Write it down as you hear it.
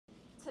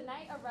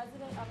Tonight, a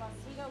resident of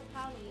Oswego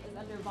County is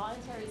under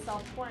voluntary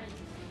self-quarantine.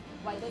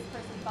 Why this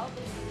person felt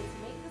they needed to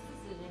make this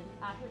decision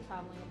after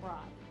traveling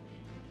abroad.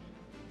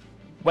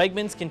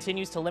 Wegmans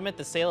continues to limit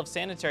the sale of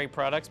sanitary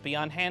products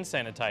beyond hand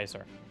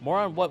sanitizer. More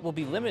on what will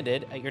be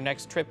limited at your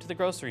next trip to the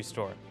grocery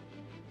store.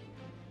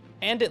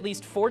 And at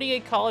least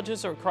 48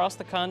 colleges across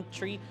the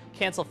country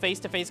cancel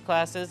face-to-face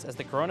classes as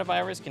the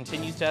coronavirus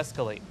continues to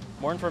escalate.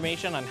 More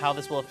information on how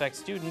this will affect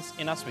students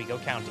in Oswego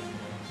County.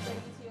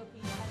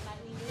 WTOP 10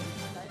 Nightly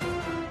News starts.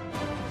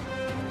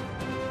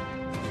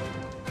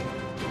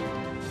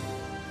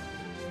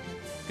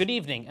 Good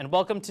evening and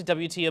welcome to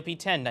WTOP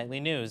 10 Nightly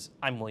News.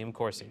 I'm William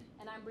Corsi.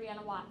 And I'm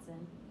Brianna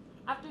Watson.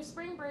 After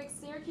spring break,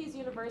 Syracuse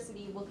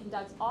University will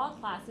conduct all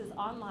classes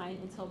online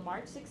until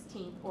March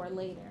 16th or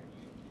later.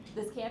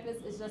 This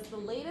campus is just the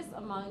latest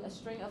among a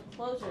string of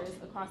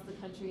closures across the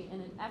country in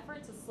an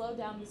effort to slow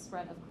down the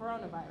spread of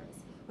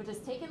coronavirus, which has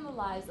taken the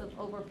lives of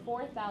over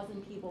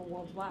 4,000 people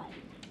worldwide.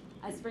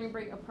 As spring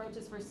break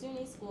approaches for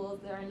SUNY schools,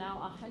 there are now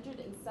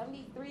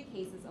 173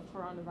 cases of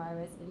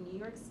coronavirus in New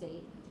York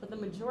State, with the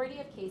majority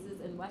of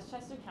cases in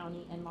Westchester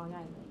County and Long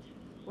Island,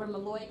 where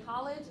Malloy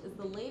College is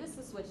the latest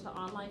to switch to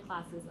online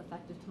classes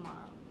effective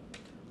tomorrow.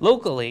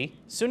 Locally,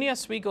 SUNY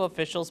Oswego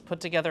officials put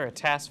together a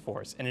task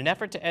force in an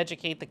effort to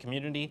educate the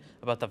community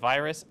about the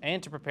virus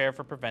and to prepare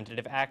for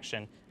preventative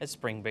action as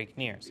spring break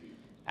nears.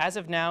 As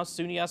of now,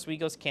 SUNY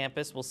Oswego's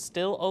campus will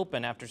still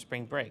open after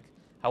spring break.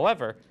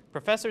 However,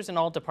 professors in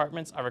all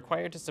departments are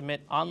required to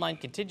submit online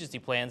contingency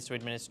plans to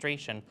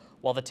administration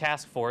while the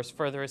task force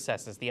further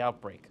assesses the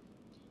outbreak.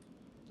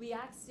 We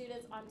asked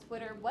students on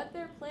Twitter what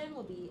their plan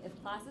will be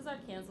if classes are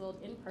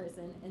canceled in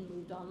person and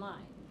moved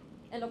online.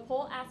 And a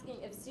poll asking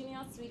if SUNY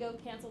Oswego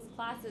cancels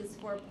classes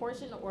for a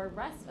portion or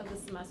rest of the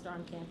semester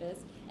on campus,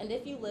 and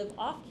if you live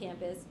off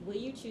campus, will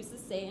you choose to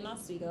stay in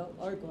Oswego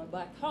or go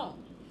back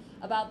home?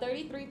 About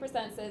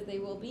 33% says they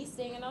will be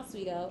staying in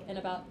Oswego, and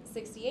about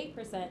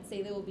 68%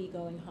 say they will be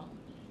going home.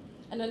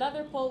 And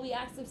another poll, we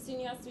asked if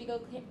SUNY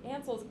Oswego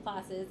cancels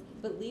classes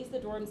but leaves the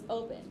dorms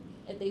open.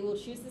 If they will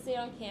choose to stay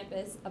on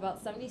campus,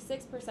 about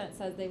 76%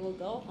 says they will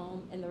go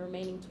home, and the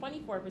remaining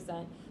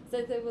 24%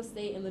 says they will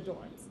stay in the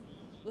dorms.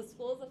 With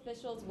schools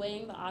officials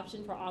weighing the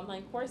option for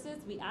online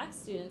courses, we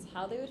asked students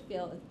how they would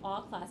feel if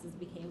all classes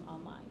became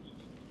online.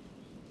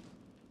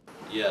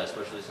 Yeah,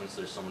 especially since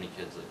there's so many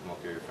kids that come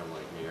up here from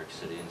like New York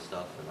City and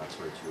stuff, and that's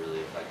where it's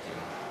really affecting.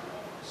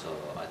 So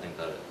I think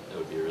that it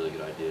would be a really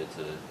good idea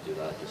to do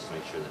that just to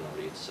make sure that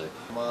nobody gets sick.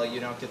 Well, you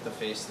don't get the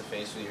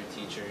face-to-face with your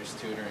teachers.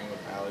 Tutoring would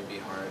probably be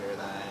harder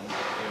then.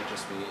 It would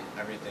just be,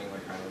 everything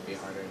would probably be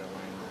harder to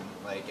learn then,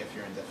 like if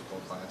you're in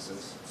difficult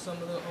classes. Some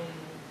of the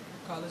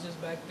colleges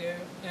back there,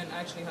 and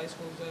actually high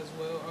schools as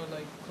well, are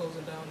like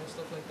closing down and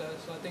stuff like that.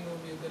 So I think it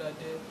would be a good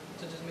idea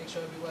to just make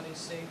sure everybody's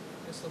safe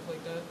and stuff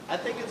like that. I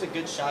think it's a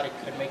good shot. It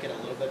could make it a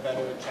little bit better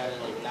to try to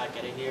like not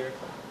get it here,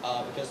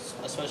 because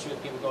especially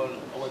with people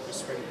going away for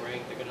spring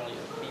break, they're gonna like,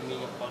 be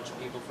meeting a bunch of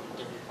people from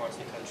different parts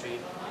of the country,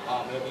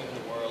 maybe even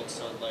the world.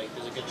 So like,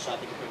 there's a good shot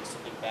they could bring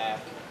something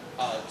back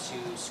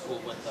to school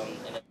with them.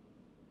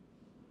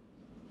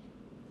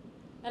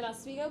 An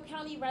Oswego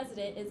County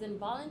resident is in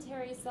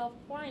voluntary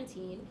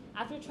self-quarantine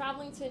after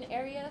traveling to an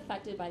area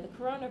affected by the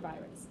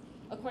coronavirus.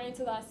 According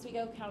to the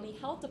Oswego County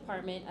Health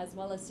Department, as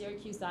well as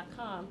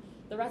Syracuse.com,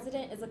 the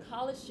resident is a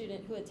college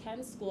student who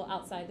attends school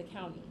outside the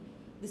county.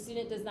 The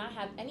student does not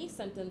have any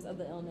symptoms of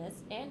the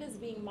illness and is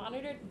being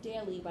monitored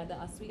daily by the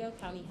Oswego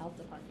County Health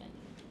Department.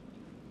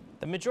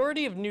 The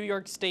majority of New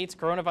York State's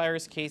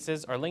coronavirus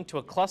cases are linked to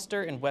a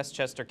cluster in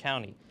Westchester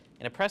County.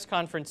 In a press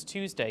conference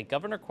Tuesday,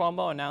 Governor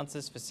Cuomo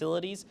announces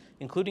facilities,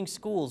 including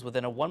schools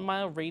within a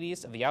 1-mile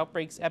radius of the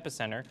outbreak's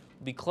epicenter,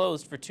 will be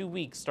closed for 2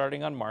 weeks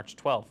starting on March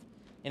 12th.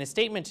 In a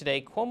statement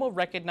today, Cuomo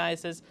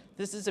recognizes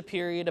this is a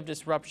period of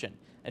disruption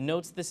and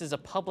notes this is a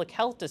public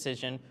health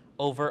decision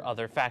over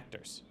other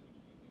factors.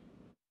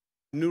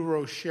 New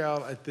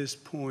Rochelle at this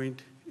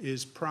point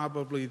is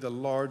probably the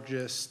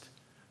largest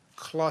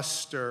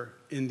cluster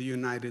in the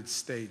United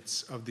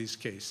States of these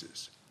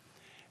cases.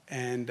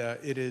 And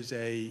it is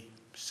a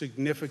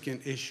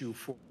significant issue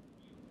for.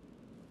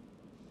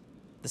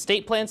 The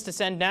state plans to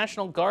send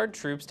National Guard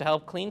troops to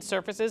help clean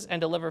surfaces and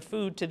deliver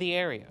food to the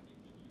area.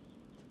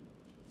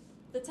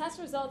 The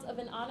test results of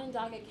an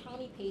Onondaga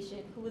County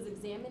patient who was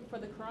examined for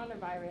the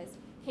coronavirus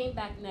came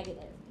back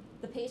negative.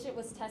 The patient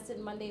was tested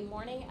Monday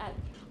morning at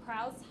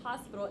Krause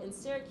Hospital in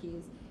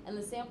Syracuse, and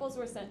the samples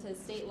were sent to a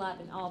state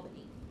lab in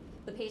Albany.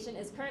 The patient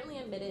is currently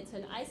admitted to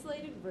an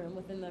isolated room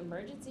within the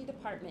emergency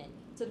department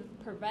to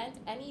prevent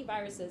any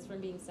viruses from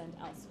being sent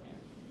elsewhere.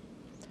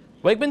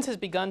 Wegmans has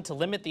begun to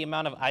limit the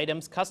amount of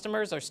items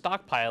customers are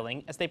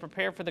stockpiling as they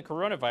prepare for the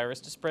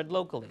coronavirus to spread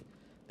locally.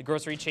 The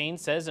grocery chain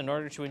says in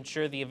order to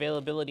ensure the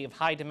availability of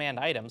high-demand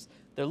items,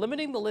 they're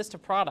limiting the list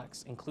of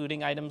products,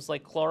 including items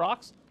like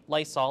Clorox,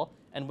 Lysol,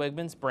 and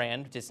Wegmans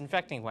brand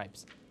disinfecting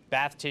wipes,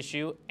 bath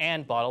tissue,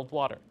 and bottled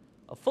water.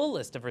 A full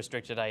list of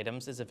restricted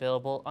items is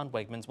available on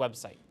Wegmans'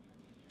 website.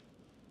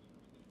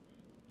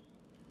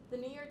 The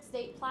New York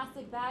State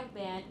plastic bag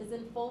ban is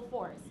in full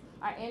force.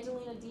 Our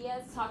Angelina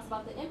Diaz talks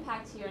about the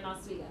impact here in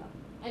Oswego.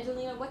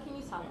 Angelina, what can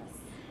you tell us?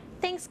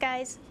 Thanks,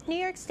 guys. New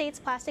York State's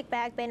plastic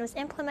bag ban was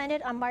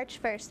implemented on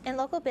March 1st, and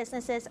local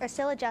businesses are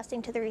still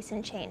adjusting to the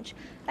recent change.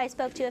 I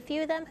spoke to a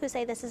few of them who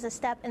say this is a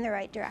step in the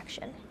right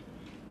direction.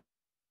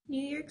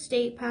 New York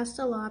State passed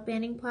a law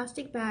banning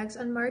plastic bags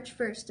on March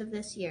 1st of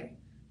this year.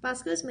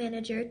 Bosco's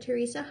manager,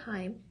 Teresa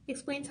Heim,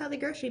 explains how the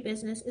grocery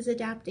business is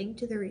adapting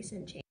to the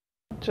recent change.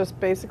 Just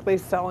basically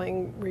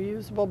selling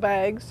reusable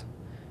bags.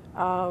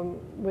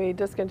 We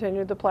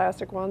discontinued the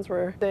plastic ones.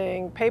 We're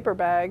seeing paper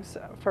bags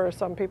for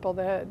some people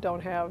that don't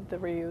have the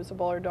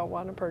reusable or don't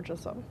want to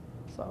purchase them.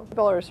 So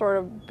people are sort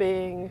of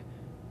being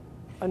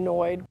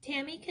annoyed.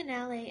 Tammy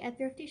Canale at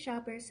Thrifty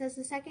Shoppers says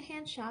the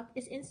secondhand shop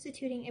is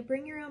instituting a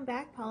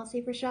bring-your-own-bag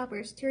policy for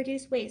shoppers to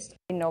reduce waste.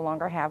 We no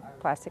longer have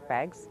plastic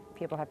bags.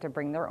 People have to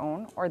bring their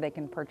own, or they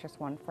can purchase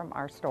one from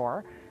our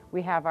store.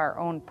 We have our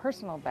own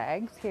personal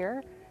bags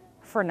here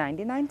for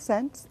 99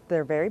 cents.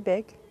 They're very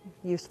big,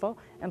 useful,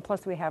 and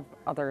plus we have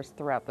others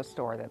throughout the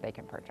store that they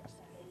can purchase.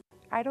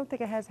 I don't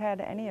think it has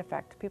had any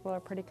effect. People are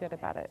pretty good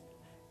about it.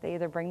 They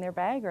either bring their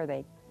bag or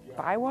they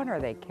buy one or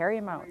they carry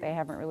them out. They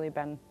haven't really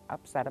been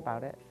upset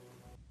about it.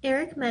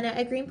 Eric Mena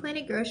at Green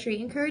Planet Grocery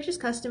encourages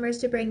customers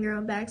to bring their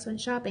own bags when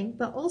shopping,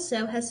 but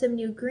also has some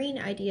new green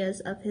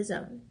ideas of his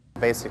own.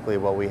 Basically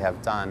what we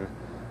have done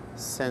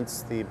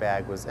since the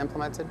bag was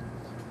implemented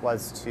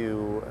was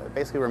to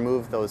basically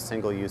remove those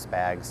single-use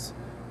bags.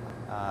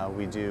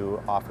 We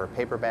do offer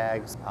paper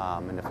bags,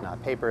 and if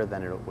not paper,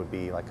 then it would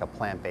be like a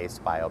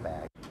plant-based bio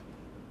bag.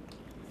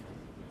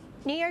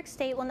 New York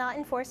State will not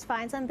enforce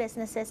fines on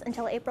businesses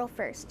until April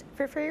 1st.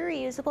 For free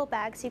reusable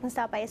bags, you can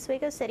stop by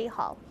Oswego City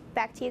Hall.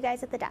 Back to you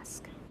guys at the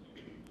desk.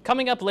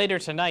 Coming up later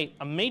tonight,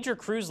 a major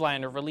cruise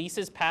liner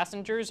releases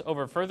passengers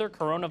over further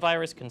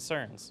coronavirus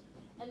concerns.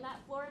 And that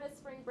Florida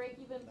spring break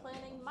you've been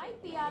planning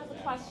might be out of the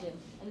question,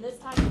 and this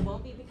time it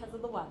won't be because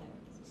of the weather.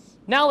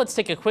 Now let's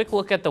take a quick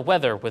look at the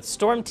weather with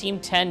Storm Team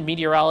 10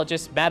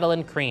 meteorologist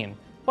Madeline Crean.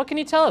 What can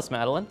you tell us,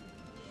 Madeline?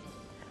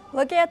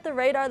 Looking at the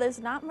radar, there's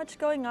not much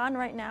going on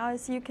right now.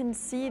 As you can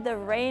see, the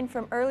rain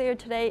from earlier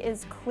today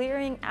is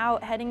clearing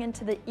out heading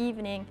into the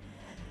evening.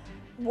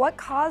 What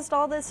caused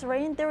all this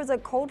rain? There was a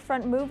cold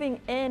front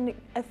moving in,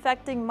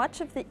 affecting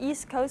much of the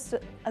East Coast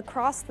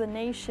across the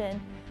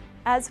nation.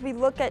 As we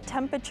look at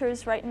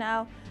temperatures right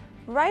now,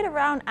 right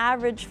around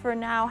average for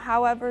now.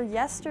 However,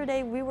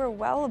 yesterday we were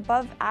well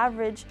above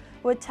average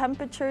with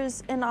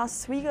temperatures in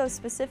Oswego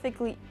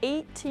specifically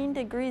 18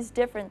 degrees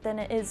different than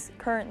it is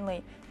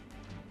currently.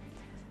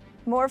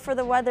 More for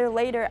the weather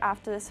later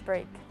after this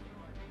break.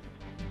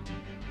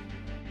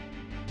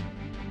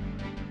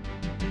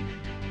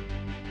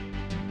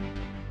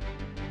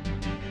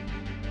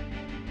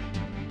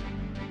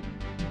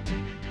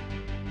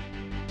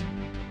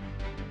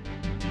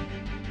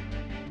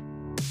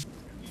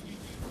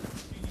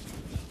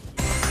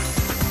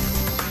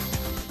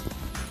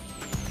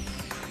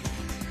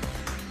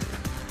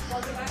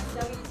 Welcome back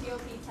to WTOP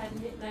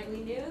 10 Nightly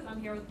News.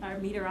 I'm here with our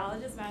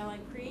meteorologist, Madeline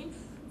Crean.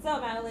 So,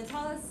 Madeline,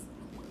 tell us,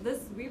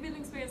 we've been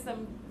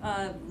experiencing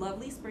some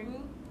lovely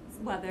spring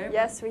weather.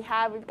 Yes, we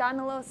have. We've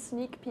gotten a little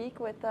sneak peek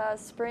with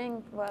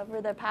spring.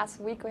 Over the past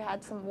week, we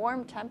had some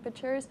warm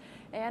temperatures,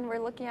 and we're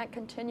looking at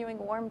continuing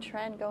warm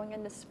trend going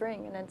into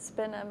spring. And it's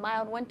been a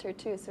mild winter,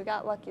 too, so we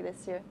got lucky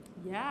this year.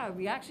 Yeah,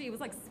 it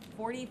was like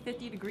 40,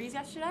 50 degrees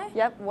yesterday?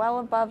 Yep, well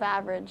above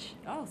average.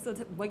 Oh, so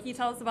what can you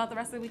tell us about the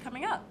rest of the week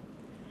coming up?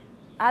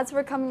 As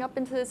we're coming up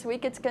into this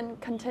week, it's going to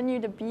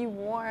continue to be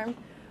warm.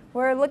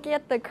 We're looking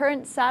at the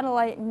current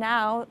satellite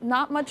now.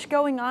 Not much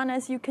going on.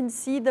 As you can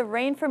see, the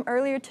rain from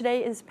earlier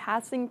today is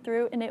passing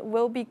through, and it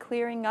will be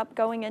clearing up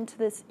going into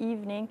this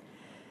evening.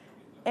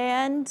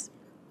 And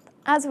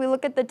as we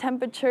look at the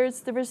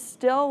temperatures,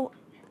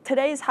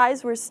 today's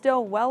highs were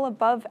still well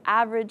above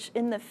average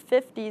in the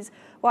 50s,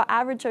 while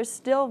average are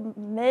still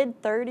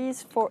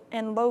mid-30s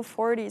and low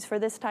 40s for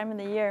this time of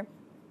the year.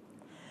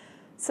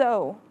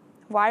 So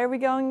why are we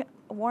going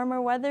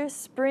warmer weather?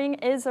 Spring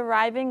is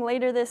arriving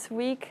later this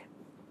week.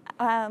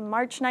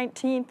 March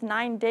 19th,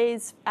 9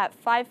 days at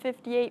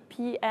 5:58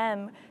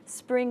 p.m.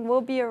 Spring will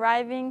be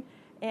arriving,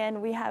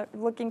 and we are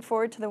looking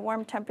forward to the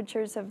warm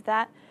temperatures of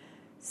that.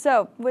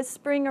 So with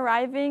spring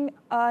arriving,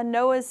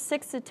 NOAA's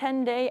 6 to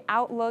 10 day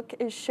outlook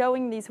is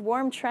showing these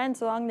warm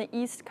trends along the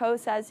East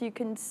Coast. As you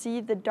can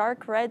see, the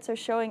dark reds are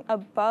showing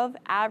above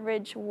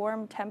average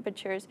warm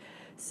temperatures.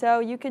 So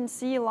you can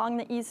see along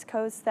the East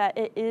Coast that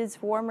it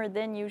is warmer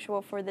than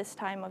usual for this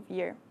time of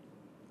year.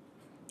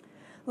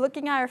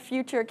 Looking at our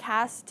future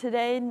cast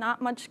today,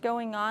 not much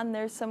going on.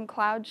 There's some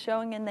clouds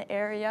showing in the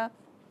area.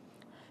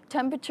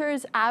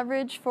 Temperatures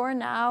average for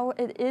now.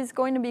 It is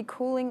going to be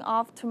cooling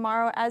off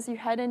tomorrow as you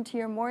head into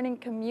your morning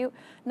commute.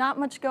 Not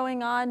much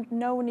going on,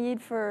 no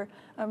need for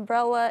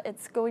umbrella.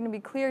 It's going to be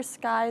clear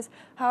skies.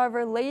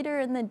 However, later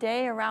in the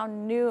day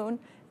around noon,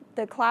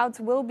 the clouds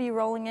will be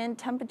rolling in.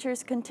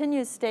 Temperatures continue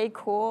to stay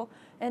cool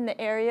in the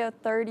area,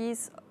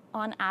 30s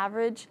on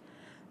average.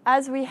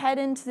 As we head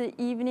into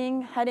the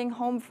evening, heading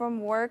home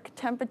from work,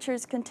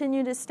 temperatures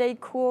continue to stay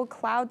cool.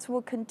 Clouds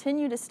will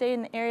continue to stay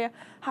in the area.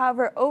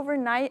 However,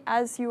 overnight,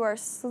 as you are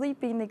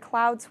sleeping, the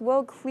clouds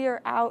will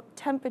clear out.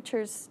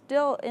 Temperatures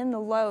still in the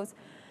lows.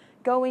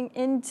 Going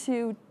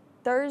into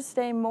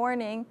Thursday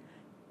morning,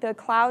 the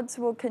clouds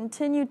will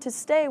continue to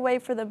stay away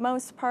for the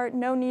most part.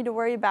 No need to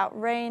worry about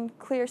rain.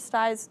 Clear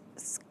skies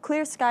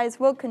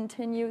will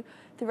continue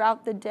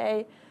throughout the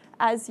day.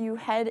 As you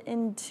head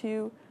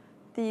into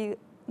the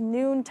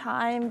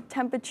noontime,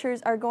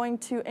 temperatures are going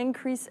to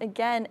increase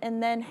again,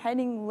 and then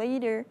heading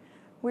later,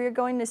 we're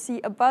going to see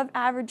above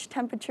average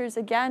temperatures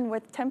again,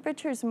 with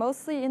temperatures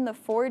mostly in the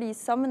 40s,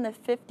 some in the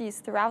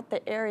 50s throughout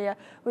the area,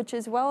 which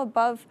is well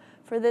above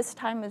for this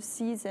time of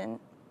season.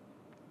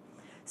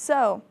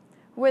 So,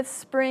 with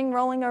spring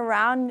rolling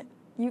around,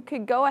 you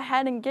could go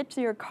ahead and get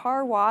to your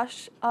car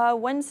wash.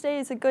 Wednesday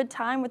is a good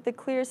time with the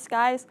clear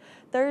skies.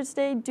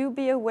 Thursday, do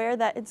be aware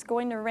that it's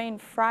going to rain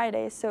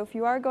Friday. So if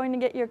you are going to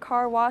get your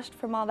car washed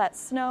from all that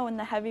snow and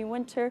the heavy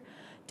winter,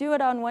 do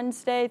it on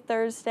Wednesday,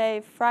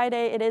 Thursday,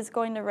 Friday. It is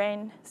going to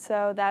rain,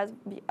 so that'll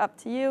be up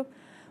to you.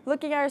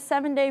 Looking at our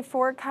 7-day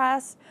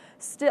forecast,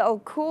 still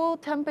cool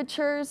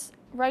temperatures.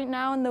 Right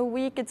now in the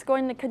week, it's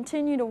going to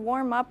continue to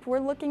warm up. We're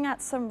looking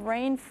at some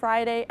rain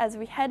Friday. As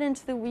we head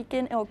into the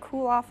weekend, it'll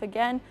cool off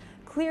again.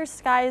 Clear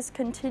skies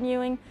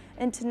continuing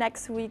into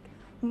next week.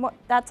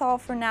 That's all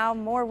for now.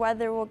 More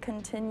weather will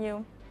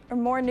continue, or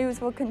more news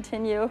will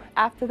continue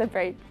after the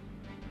break.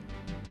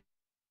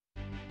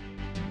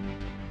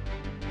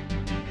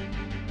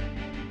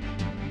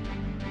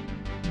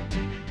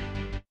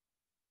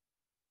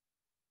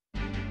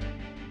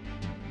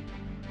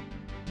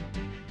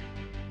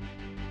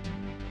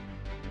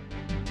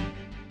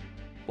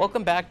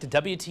 Welcome back to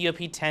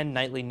WTOP 10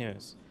 Nightly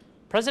News.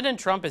 President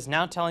Trump is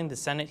now telling the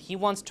Senate he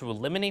wants to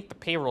eliminate the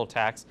payroll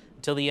tax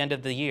until the end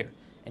of the year,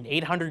 an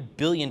 $800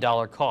 billion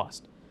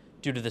cost,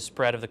 due to the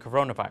spread of the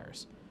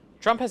coronavirus.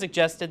 Trump has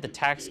suggested the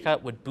tax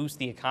cut would boost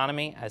the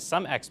economy, as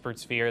some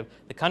experts fear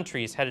the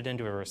country is headed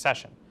into a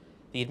recession.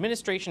 The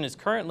administration is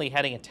currently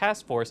heading a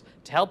task force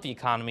to help the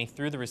economy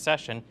through the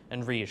recession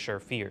and reassure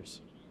fears.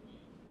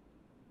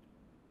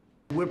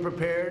 We're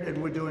prepared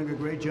and we're doing a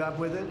great job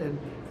with it, and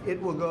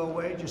it will go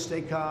away. Just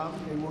stay calm.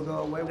 It will go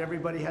away.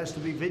 Everybody has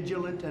to be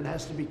vigilant and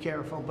has to be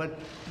careful, but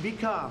be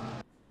calm.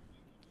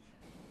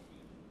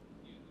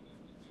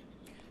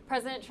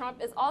 President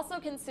Trump is also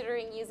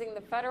considering using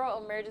the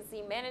Federal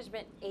Emergency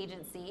Management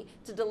Agency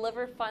to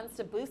deliver funds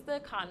to boost the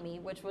economy,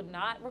 which would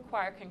not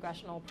require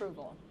congressional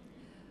approval.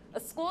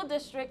 A school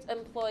district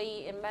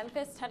employee in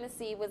Memphis,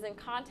 Tennessee, was in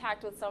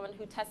contact with someone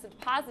who tested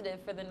positive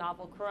for the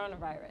novel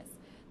coronavirus.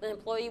 The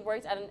employee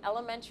worked at an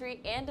elementary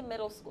and a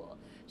middle school.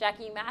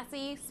 Jackie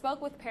Massey spoke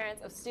with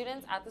parents of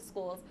students at the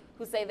schools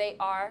who say they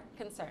are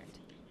concerned.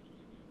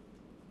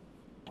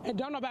 And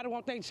don't nobody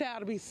want their child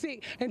to be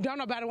sick, and don't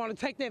nobody want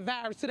to take that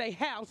virus to their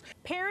house.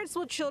 Parents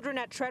with children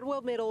at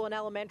Treadwell Middle and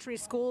elementary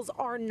schools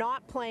are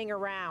not playing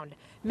around.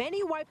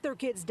 Many wiped their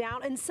kids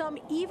down, and some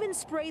even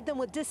sprayed them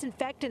with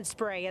disinfectant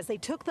spray as they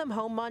took them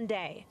home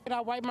Monday. And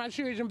I wiped my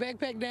children's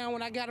backpack down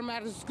when I got them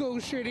out of school.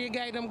 Sure did.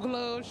 Gave them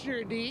gloves.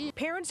 Sure did.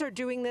 Parents are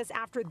doing this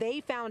after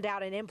they found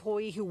out an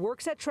employee who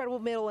works at Treadwell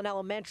Middle and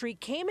Elementary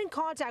came in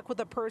contact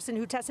with a person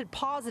who tested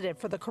positive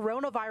for the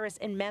coronavirus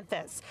in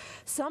Memphis.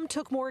 Some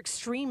took more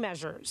extreme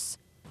measures.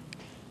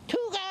 2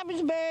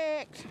 garbage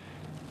bags.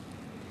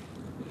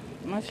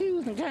 My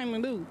shoes came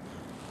and loose.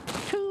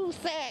 2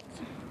 sacks.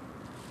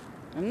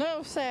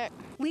 Another sack.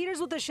 Leaders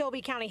with the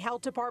Shelby County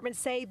Health Department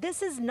say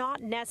this is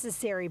not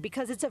necessary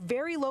because it's a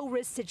very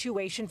low-risk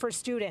situation for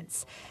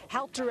students.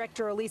 Health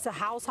Director Elisa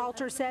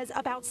Haushalter says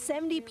about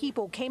 70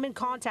 people came in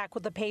contact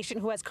with a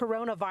patient who has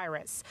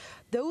coronavirus.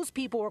 Those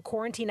people were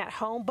quarantined at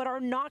home but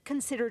are not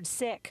considered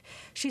sick.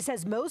 She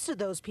says most of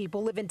those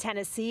people live in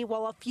Tennessee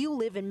while a few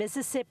live in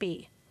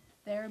Mississippi.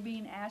 They're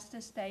being asked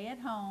to stay at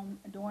home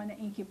during the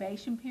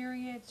incubation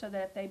period so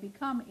that if they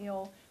become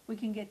ill, we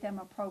can get them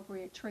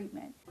appropriate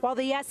treatment. While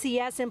the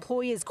SES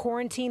employee is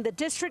quarantined, the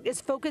district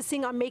is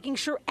focusing on making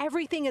sure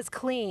everything is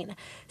clean.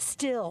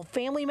 Still,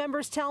 family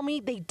members tell me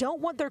they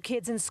don't want their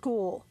kids in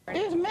school.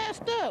 It's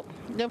messed up.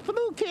 The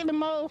flu killing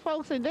more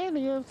folks than that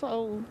is,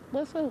 so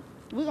what's up?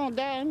 We're going to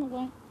die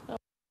anyway.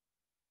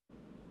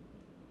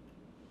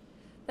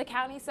 The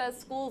county says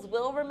schools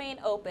will remain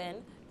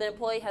open. The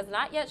employee has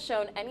not yet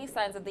shown any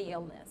signs of the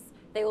illness.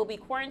 They will be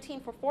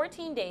quarantined for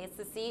 14 days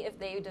to see if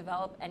they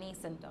develop any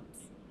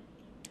symptoms.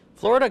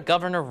 Florida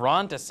Governor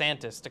Ron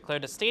DeSantis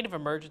declared a state of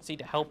emergency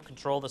to help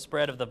control the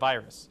spread of the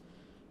virus.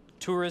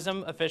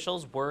 Tourism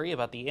officials worry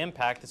about the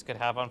impact this could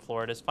have on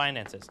Florida's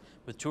finances,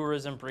 with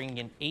tourism bringing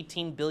in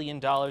 $18 billion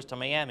to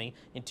Miami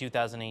in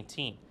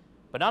 2018.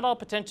 But not all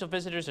potential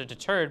visitors are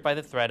deterred by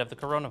the threat of the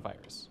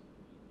coronavirus.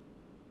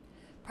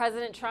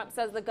 President Trump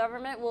says the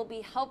government will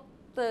help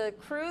the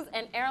cruise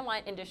and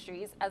airline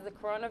industries as the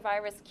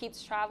coronavirus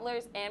keeps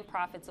travelers and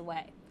profits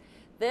away.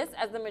 This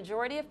as the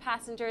majority of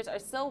passengers are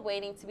still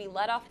waiting to be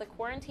let off the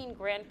quarantine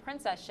Grand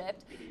Princess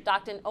ship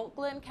docked in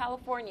Oakland,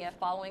 California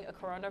following a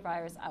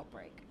coronavirus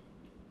outbreak.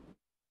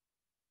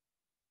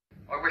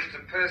 I wish to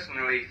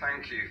personally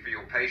thank you for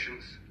your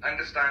patience,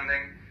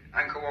 understanding,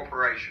 and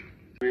cooperation.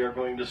 We are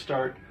going to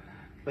start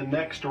the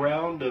next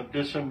round of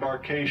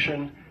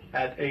disembarkation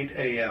at 8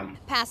 a.m.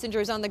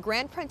 Passengers on the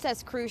Grand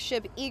Princess cruise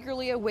ship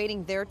eagerly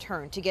awaiting their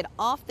turn to get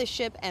off the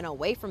ship and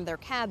away from their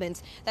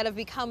cabins that have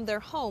become their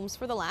homes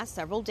for the last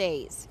several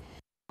days.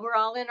 We're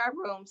all in our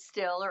rooms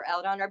still or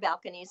out on our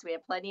balconies. We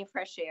have plenty of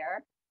fresh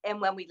air. And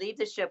when we leave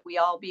the ship, we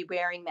all be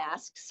wearing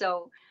masks.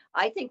 So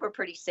I think we're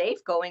pretty safe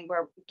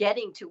we're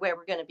getting to where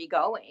we're going to be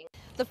going.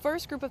 The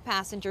first group of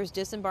passengers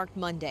disembarked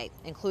Monday,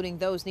 including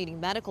those needing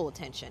medical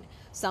attention,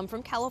 some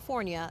from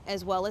California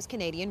as well as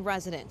Canadian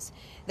residents.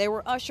 They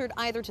were ushered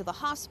either to the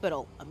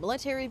hospital, a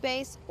military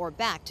base, or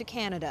back to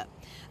Canada.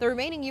 The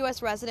remaining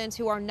U.S. residents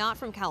who are not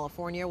from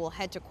California will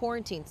head to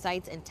quarantine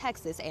sites in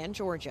Texas and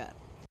Georgia.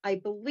 I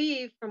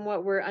believe from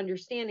what we're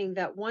understanding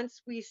that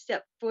once we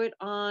step foot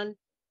on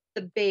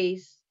the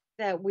base,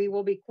 that we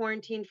will be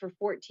quarantined for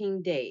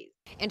 14 days.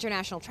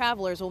 International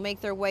travelers will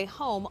make their way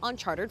home on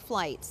chartered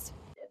flights.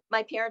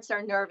 My parents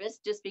are nervous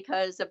just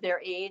because of their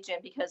age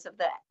and because of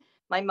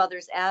my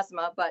mother's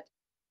asthma, but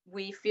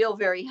we feel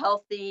very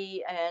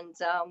healthy and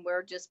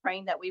we're just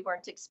praying that we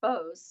weren't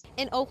exposed.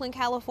 In Oakland,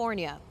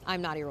 California,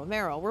 I'm Nadia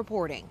Romero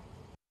reporting.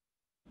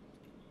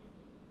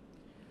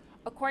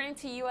 According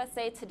to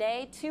USA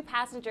Today, 2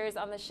 passengers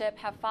on the ship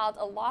have filed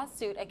a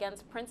lawsuit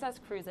against Princess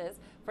Cruises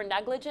for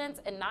negligence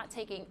and not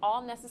taking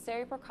all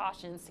necessary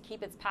precautions to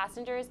keep its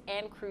passengers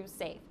and crew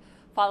safe,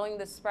 following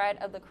the spread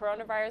of the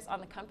coronavirus on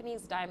the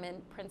company's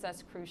Diamond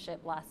Princess cruise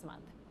ship last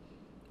month.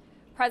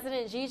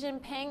 President Xi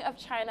Jinping of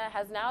China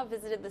has now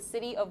visited the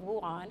city of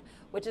Wuhan,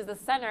 which is the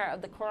center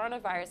of the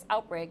coronavirus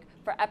outbreak,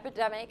 for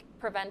epidemic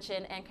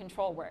prevention and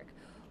control work.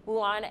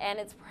 Wuhan and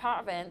its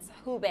province,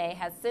 Hubei,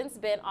 has since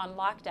been on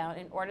lockdown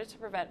in order to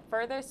prevent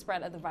further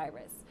spread of the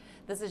virus.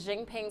 This is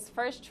Jinping's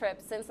first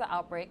trip since the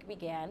outbreak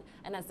began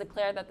and has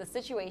declared that the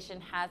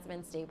situation has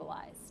been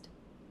stabilized.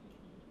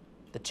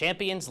 The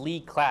Champions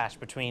League clash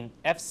between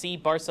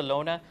FC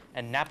Barcelona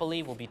and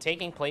Napoli will be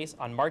taking place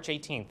on March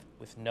 18th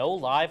with no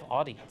live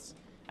audience.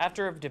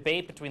 After a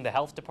debate between the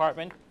Health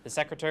Department, the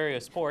Secretary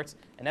of Sports,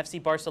 and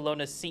FC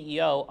Barcelona's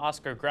CEO,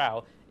 Oscar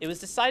Grau, it was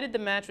decided the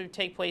match would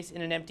take place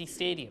in an empty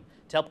stadium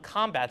to help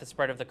combat the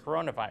spread of the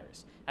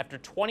coronavirus, after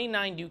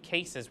 29 new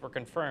cases were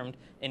confirmed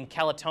in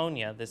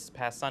Catalonia this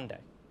past Sunday.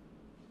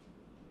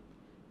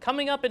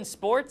 Coming up in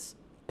sports,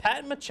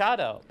 Patrick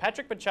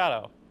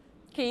Machado.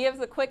 Can you give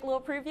us a quick little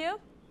preview?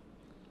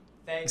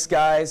 Thanks,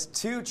 guys.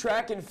 2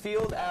 track and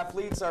field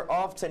athletes are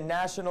off to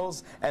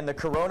nationals, and the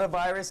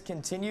coronavirus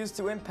continues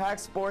to impact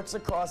sports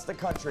across the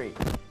country.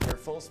 Your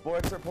full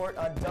sports report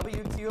on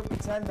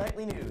WTOP 10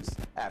 Nightly News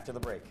after the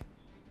break.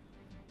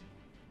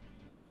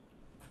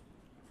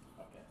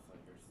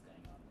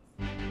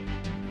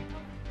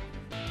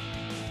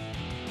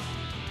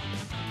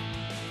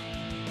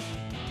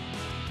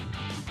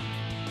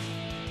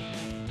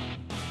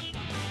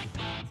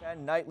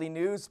 Nightly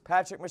News,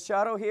 Patrick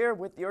Machado here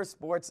with your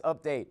sports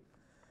update.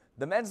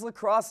 The men's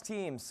lacrosse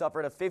team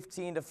suffered a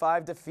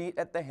 15-5 defeat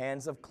at the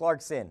hands of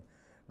Clarkson.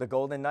 The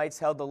Golden Knights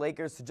held the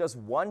Lakers to just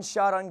 1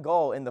 shot on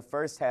goal in the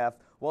first half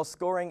while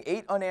scoring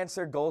 8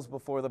 unanswered goals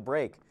before the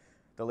break.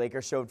 The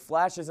Lakers showed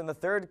flashes in the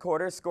third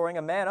quarter, scoring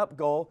a man-up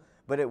goal,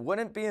 but it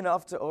wouldn't be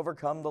enough to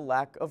overcome the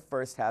lack of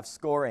first-half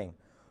scoring.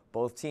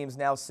 Both teams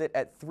now sit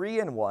at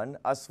 3-1.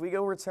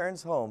 Oswego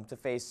returns home to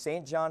face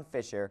St. John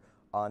Fisher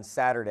on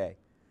Saturday.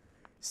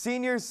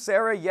 Seniors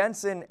Sarah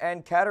Jensen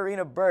and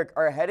Katarina Burke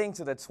are heading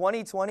to the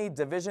 2020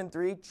 Division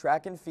III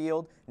Track and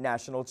Field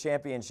National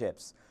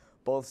Championships.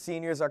 Both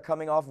seniors are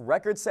coming off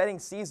record-setting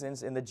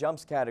seasons in the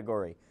jumps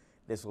category.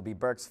 This will be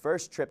Burke's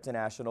first trip to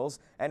nationals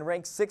and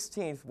ranks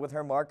 16th with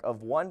her mark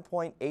of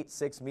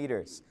 1.86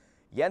 meters.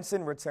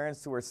 Jensen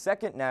returns to her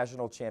second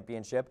national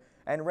championship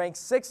and ranks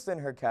 6th in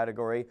her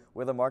category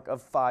with a mark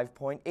of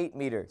 5.8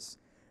 meters.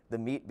 The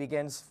meet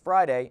begins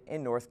Friday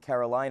in North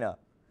Carolina.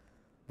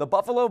 The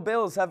Buffalo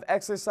Bills have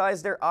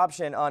exercised their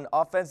option on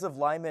offensive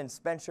lineman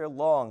Spencer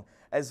Long,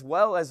 as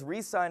well as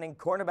re-signing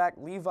cornerback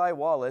Levi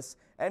Wallace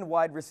and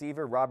wide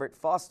receiver Robert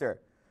Foster.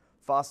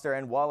 Foster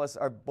and Wallace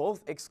are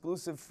both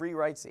exclusive free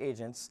rights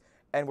agents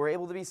and were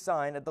able to be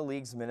signed at the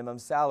league's minimum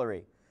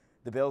salary.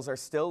 The Bills are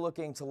still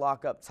looking to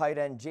lock up tight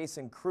end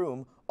Jason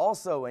Kroom,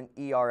 also an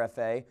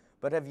ERFA,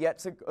 but have yet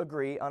to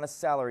agree on a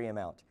salary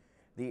amount.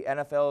 The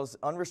NFL's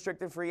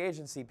unrestricted free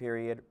agency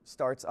period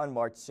starts on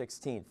March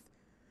 16th.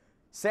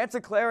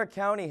 Santa Clara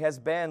County has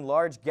banned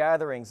large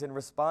gatherings in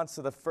response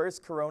to the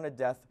first corona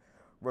death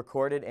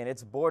recorded in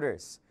its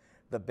borders.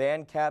 The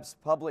ban caps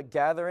public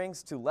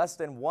gatherings to less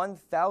than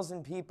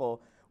 1,000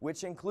 people,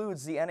 which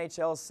includes the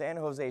NHL's San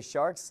Jose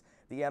Sharks,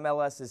 the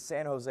MLS's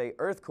San Jose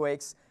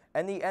Earthquakes,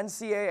 and the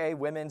NCAA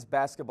women's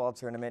basketball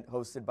tournament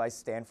hosted by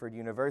Stanford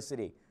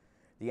University.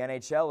 The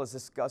NHL is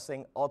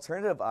discussing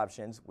alternative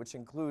options, which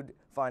include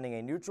finding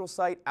a neutral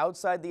site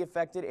outside the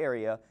affected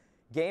area,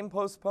 game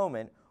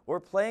postponement, or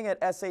playing at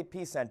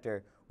SAP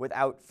Center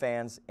without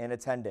fans in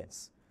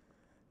attendance.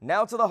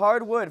 Now to the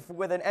hardwood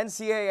with an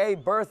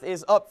NCAA berth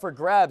is up for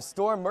grabs.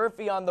 Storm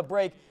Murphy on the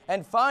break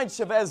and finds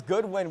Chavez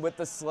Goodwin with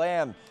the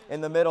slam in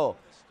the middle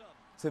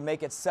to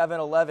make it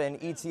 7-11.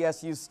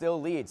 ETSU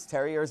still leads.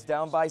 Terriers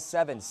down by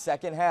 7,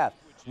 second half.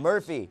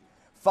 Murphy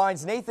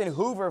finds Nathan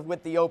Hoover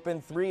with the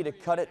open 3 to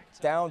cut it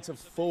down to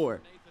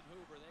 4.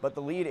 But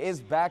the lead is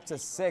back to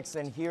 6,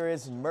 and here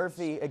is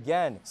Murphy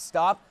again.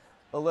 Stop,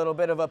 a little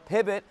bit of a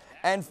pivot,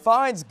 and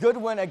finds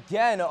Goodwin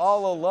again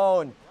all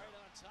alone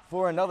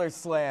for another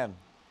slam.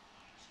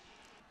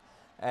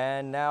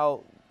 And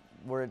now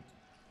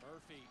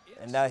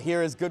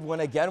here is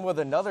Goodwin again with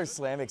another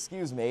slam,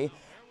 excuse me.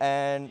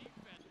 And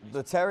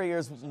the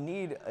Terriers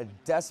need a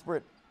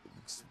desperate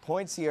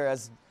points here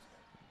as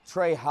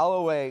Trey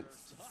Holloway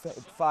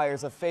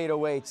fires a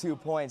fadeaway 2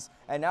 points.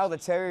 And now the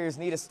Terriers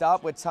need a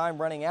stop with time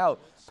running out.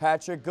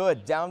 Patrick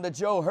Good down to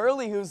Joe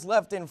Hurley, who's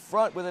left in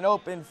front with an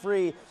open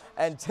free.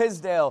 And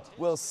Tisdale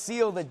will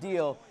seal the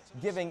deal,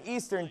 giving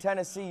Eastern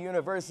Tennessee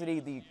University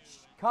the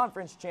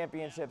conference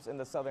championships in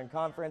the Southern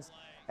Conference,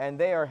 and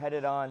they are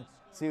headed on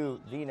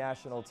to the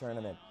national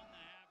tournament.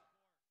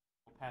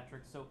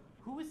 Patrick, so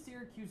who is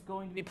Syracuse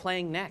going to be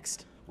playing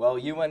next? Well,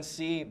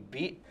 UNC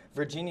beat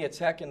Virginia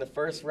Tech in the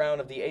first round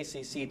of the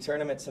ACC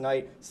tournament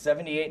tonight,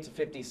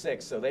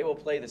 78-56, so they will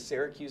play the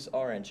Syracuse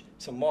Orange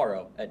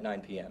tomorrow at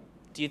 9 p.m.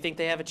 Do you think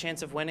they have a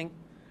chance of winning?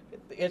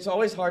 It's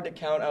always hard to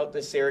count out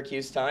the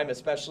Syracuse time,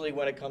 especially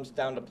when it comes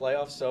down to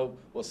playoffs, so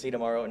we'll see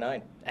tomorrow at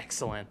 9.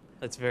 Excellent.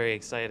 That's very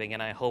exciting,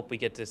 and I hope we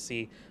get to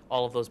see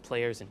all of those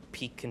players in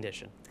peak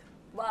condition.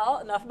 Well,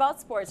 enough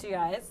about sports, you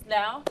guys.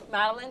 Now,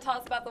 Madeline, tell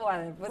us about the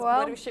weather.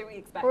 What should we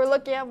expect? We're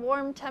looking at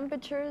warm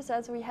temperatures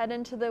as we head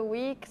into the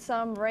week.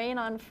 Some rain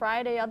on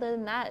Friday. Other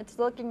than that, it's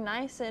looking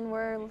nice, and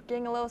we're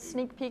getting a little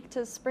sneak peek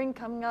to spring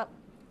coming up.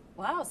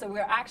 Wow, so we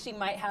actually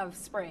might have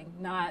spring,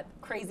 not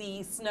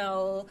crazy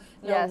snow.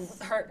 No Yes.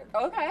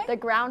 Okay. The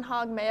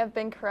groundhog may have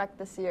been correct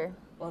this year.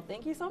 Well,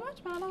 thank you so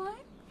much, Madeline.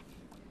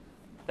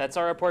 That's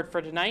our report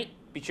for tonight.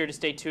 Be sure to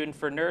stay tuned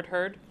for Nerd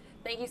Herd.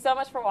 Thank you so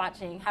much for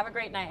watching. Have a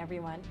great night,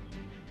 everyone.